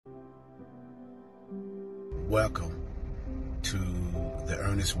Welcome to the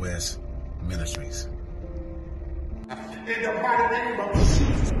Ernest West Ministries. In the mighty name of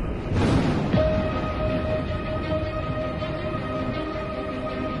Jesus.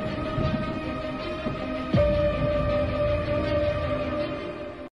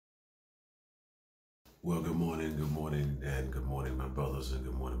 Well, good morning, and good morning, my brothers, and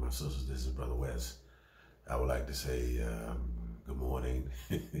good morning, my sisters. This is Brother West. I would like to say good morning,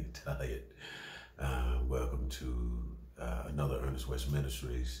 tired. Welcome to another Ernest West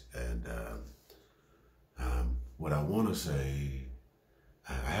Ministries. And what I want to say,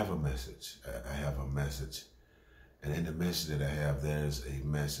 I have a message. I have a message. And in the message that I have, there's a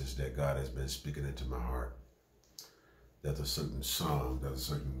message that God has been speaking into my heart. There's a certain song, there's a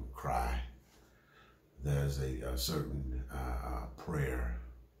certain cry. There's a certain prayer.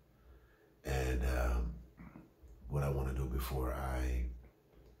 And what I want to do before I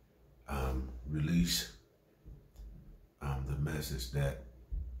release the message that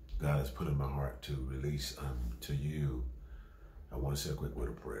God has put in my heart to release to you, I want to say a quick word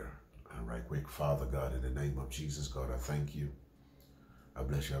of prayer. Right quick. Father God, in the name of Jesus, God, I thank you. I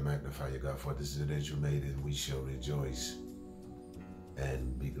bless you, I magnify you, God, for this is the day you made, and we shall rejoice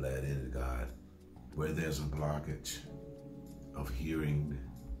and be glad in it, God. Where there's a blockage of hearing,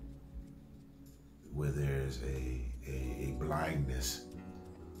 where there's a blindness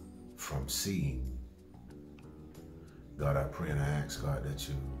from seeing, God, I pray and I ask, God, that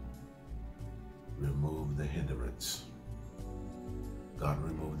you remove the hindrance. God,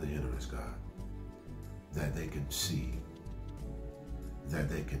 remove the hindrance, God, that they can see, that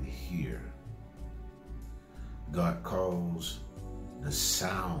they can hear. God, cause the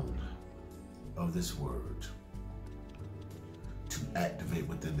sound of this word to activate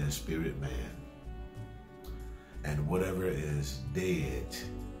within their spirit man, and whatever is dead,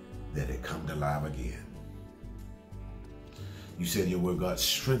 that it come to life again. You said in your word, God,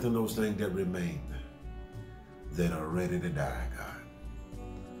 strengthen those things that remain, that are ready to die, God.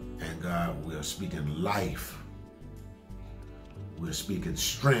 And God, we are speaking life. We're speaking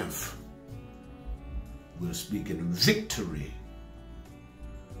strength. We're speaking victory.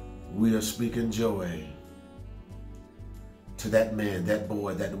 We are speaking joy to that man, that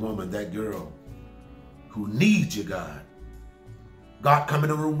boy, that woman, that girl who needs you, God. God, come in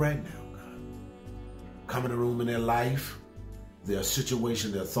the room right now, God. Come in the room in their life, their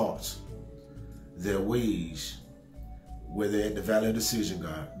situation, their thoughts, their ways, where they're at the valley of decision,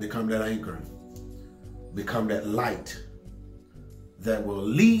 God. Become that anchor. Become that light that will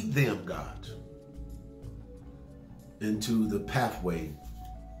lead them, God, into the pathway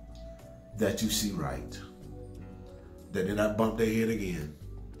that you see right. That they not bump their head again.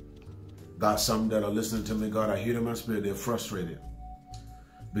 God, some that are listening to me, God, I hear in my spirit, they're frustrated.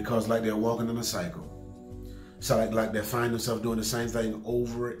 Because like they're walking in a cycle. So like they find themselves doing the same thing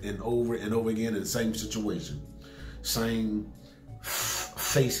over and over and over again in the same situation. Same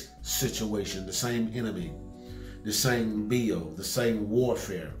face situation, the same enemy, the same bill, the same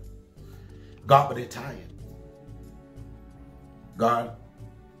warfare. God, but they're tired. God,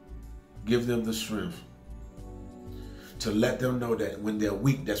 give them the strength to let them know that when they're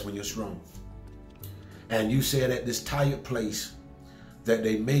weak, that's when you're strong. And you said at this tired place that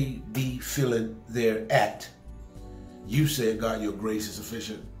they may be feeling they're at, you said, God, your grace is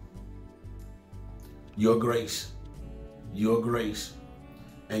sufficient. Your grace,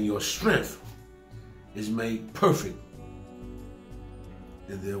 and your strength is made perfect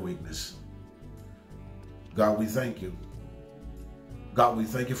in their weakness. God, we thank you. God, we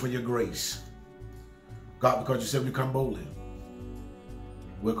thank you for your grace. God, because you said we come boldly.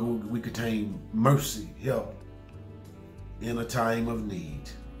 We contain mercy, help in a time of need.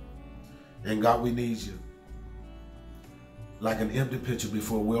 And God, we need you. Like an empty pitcher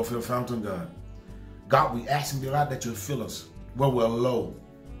before a well-filled fountain, God. God, we ask you, God, that you fill us where we're low.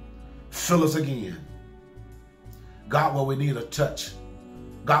 Fill us again. God, where we need a touch.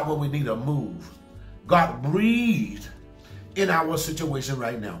 God, where we need a move. God, breathe in our situation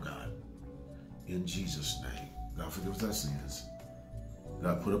right now, God. In Jesus' name. God, forgive us our sins.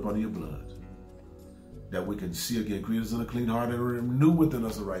 God, put up under your blood that we can see again, create us in a clean heart and renew within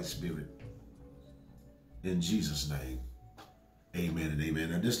us a right spirit. In Jesus' name. Amen and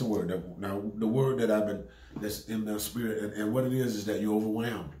amen. Now, this is the word. The word that that's in my spirit, and what it is that you're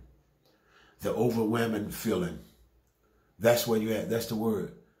overwhelmed. The overwhelming feeling. That's where you're at. That's the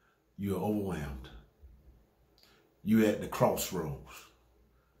word. You're overwhelmed. You're at the crossroads.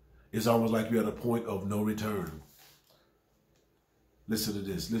 It's almost like you're at a point of no return. Listen to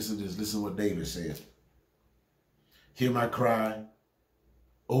this. Listen to this. Listen to what David said. Hear my cry,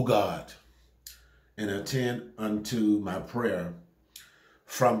 O God. and attend unto my prayer.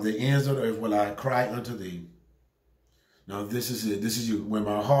 From the ends of the earth will I cry unto thee. Now this is it. This is you. When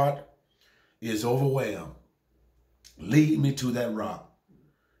my heart is overwhelmed, lead me to that rock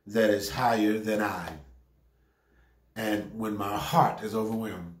that is higher than I. And when my heart is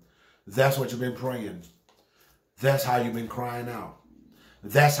overwhelmed, that's what you've been praying. That's how you've been crying out.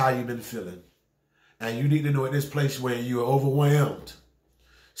 That's how you've been feeling. And you need to know at this place where you are overwhelmed,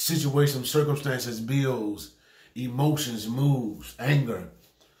 situations, circumstances, bills, emotions, moves, anger,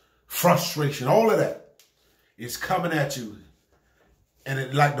 frustration, all of that is coming at you. And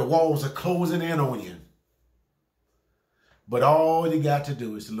it like the walls are closing in on you. But all you got to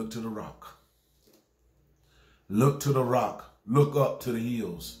do is to look to the rock. Look to the rock. Look up to the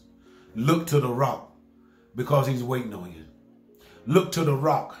hills. Look to the rock because he's waiting on you. Look to the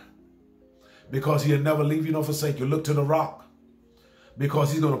rock because he'll never leave you nor forsake you. Look to the rock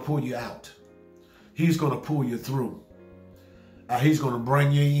because he's going to pull you out. He's going to pull you through. He's going to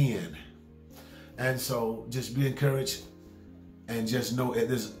bring you in. And so just be encouraged and just know at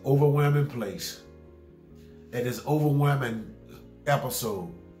this overwhelming place, at this overwhelming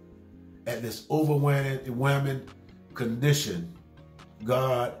episode, at this overwhelming condition,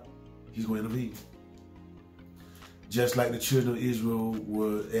 God, he's going to intervene. Just like the children of Israel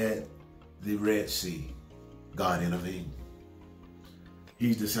were at the Red Sea, God intervened.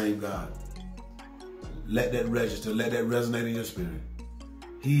 He's the same God. Let that register, let that resonate in your spirit.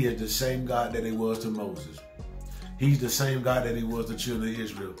 He is the same God that he was to Moses. He's the same God that he was to the children of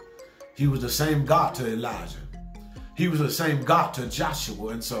Israel. He was the same God to Elijah. He was the same God to Joshua.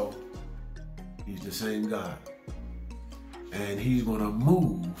 And so he's the same God. And he's going to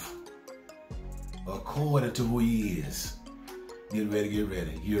move according to who he is. Get ready, get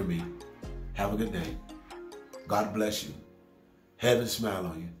ready. Hear me. Have a good day. God bless you. Heaven smile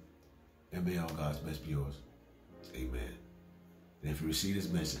on you. And may all God's best be yours. Amen. And if you receive this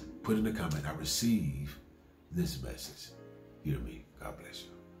message, put in the comment, I receive this message. Hear me. God bless you.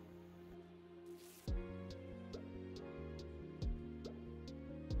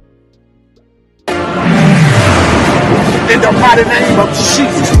 In the mighty name of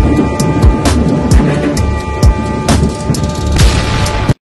Jesus.